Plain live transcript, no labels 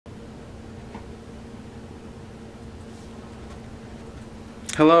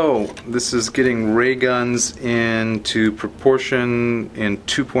Hello, this is getting ray guns into proportion in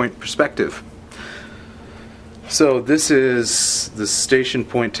 2-point perspective. So this is the station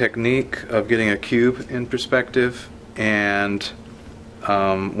point technique of getting a cube in perspective, and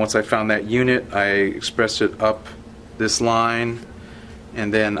once I found that unit, I expressed it up this line,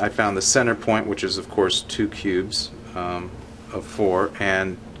 and then I found the center point, which is of course 2 cubes of 4,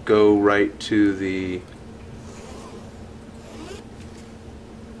 and go right to the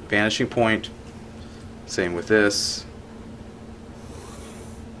vanishing point. Same with this,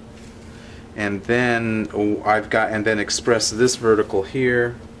 and then express this vertical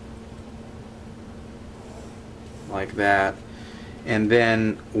here like that. And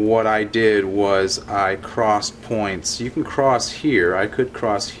then what I did was I crossed points. You can cross here. I could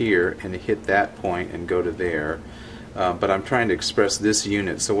cross here and hit that point and go to there, but I'm trying to express this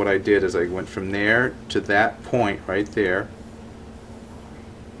unit. So what I did is I went from there to that point right there,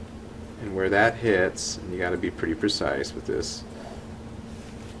 and where that hits, and you got to be pretty precise with this,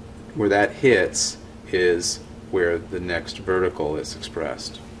 where that hits is where the next vertical is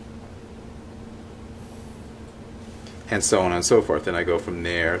expressed, and so on and so forth. Then I go from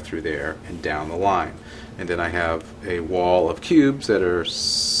there through there and down the line, and then I have a wall of cubes that are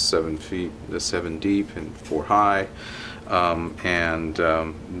 7 deep and 4 high, and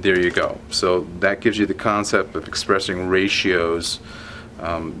there you go. So that gives you the concept of expressing ratios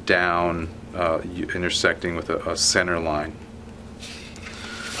down, intersecting with a center line.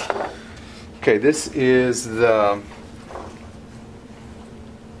 Okay, this is the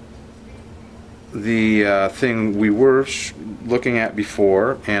thing we were looking at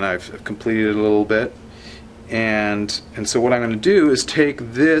before, and I've completed it a little bit. And so what I'm going to do is take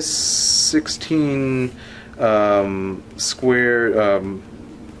this 16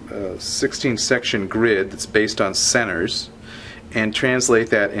 16 section grid that's based on centers, and translate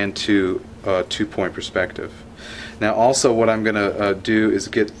that into a 2-point perspective. Now also what I'm going to do is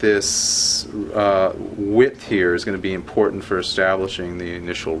get this width here is going to be important for establishing the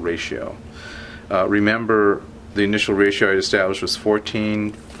initial ratio. Remember, the initial ratio I established was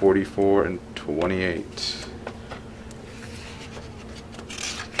 14, 44, and 28.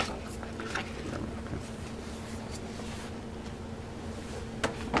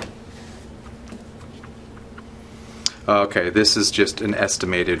 Okay, this is just an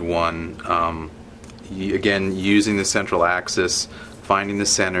estimated one. Again, using the central axis, finding the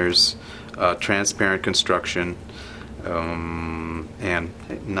centers, transparent construction, and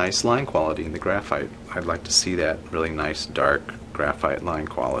nice line quality in the graphite. I'd like to see that really nice dark graphite line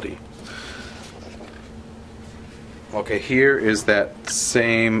quality. Okay, here is that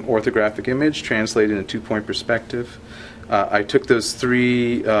same orthographic image translated in 2-point perspective. I took those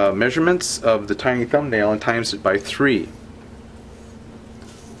 3 measurements of the tiny thumbnail and times it by 3,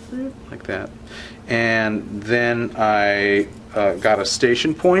 like that. And then I got a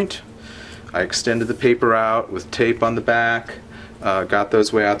station point. I extended the paper out with tape on the back, got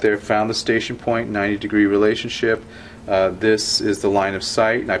those way out there, found the station point, 90-degree relationship. This is the line of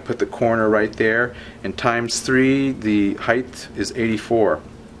sight, and I put the corner right there, and times 3, the height is 84.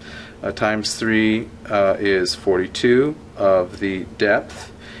 Times 3 is 42 of the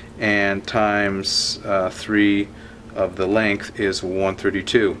depth, and times 3 of the length is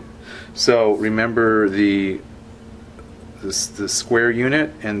 132. So remember the square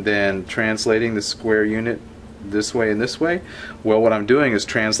unit, and then translating the square unit this way and this way. Well, what I'm doing is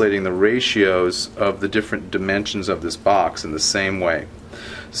translating the ratios of the different dimensions of this box in the same way.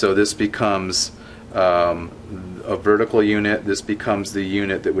 So this becomes a vertical unit. This becomes the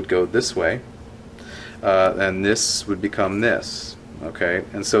unit that would go this way, and this would become this. Okay,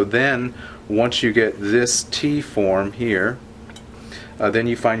 and so then once you get this T form here, then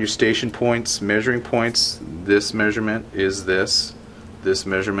you find your station points, measuring points. This measurement is this. This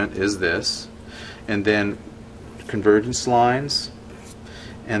measurement is this. And then convergence lines.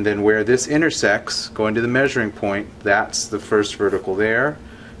 And then where this intersects, going to the measuring point, that's the first vertical there.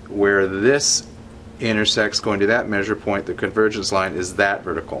 Where this intersects, going to that measure point, the convergence line is that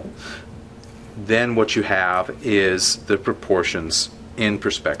vertical. Then what you have is the proportions in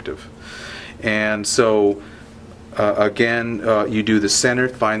perspective. And so again, you do the center,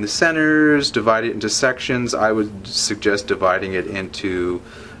 find the centers, divide it into sections. I would suggest dividing it into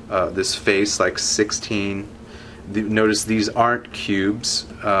this face like 16. Notice these aren't cubes,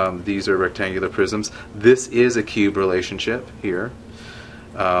 these are rectangular prisms. This is a cube relationship here.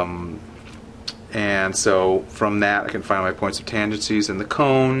 And so from that I can find my points of tangencies in the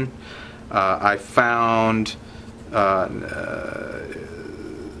cone. I found,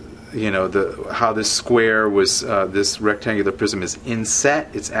 how this square was, this rectangular prism is inset.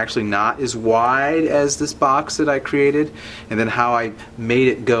 It's actually not as wide as this box that I created. And then how I made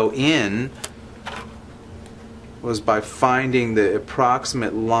it go in was by finding the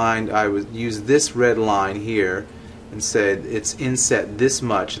approximate line. I would use this red line here and said it's inset this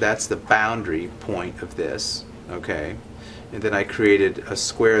much. That's the boundary point of this. Okay, and then I created a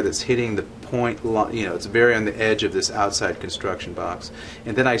square that's hitting the point, it's very on the edge of this outside construction box.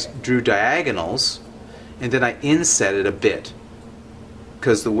 And then I drew diagonals, and then I inset it a bit,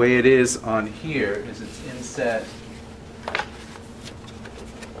 because the way it is on here is it's inset.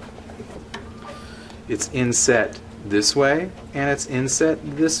 It's inset this way, and it's inset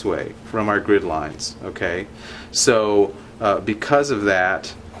this way from our grid lines. Okay, so because of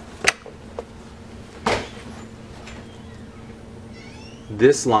that,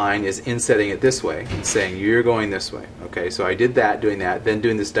 this line is insetting it this way and saying you're going this way. Okay, so I did that, doing that, then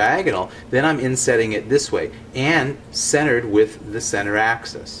doing this diagonal, then I'm insetting it this way and centered with the center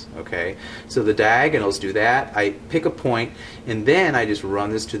axis. Okay, so the diagonals do that. I pick a point, and then I just run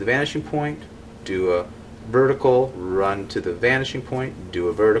this to the vanishing point, do a vertical, run to the vanishing point, do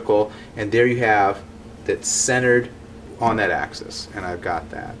a vertical, and there you have that centered on that axis, and I've got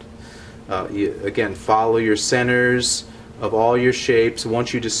that. Again, follow your centers of all your shapes.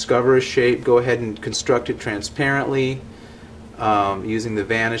 Once you discover a shape, go ahead and construct it transparently using the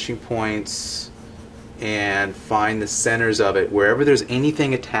vanishing points, and find the centers of it wherever there's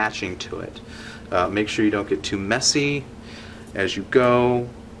anything attaching to it. Make sure you don't get too messy as you go,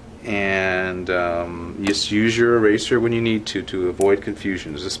 and just use your eraser when you need to avoid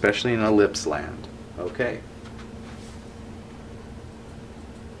confusions, especially in ellipse land. Okay.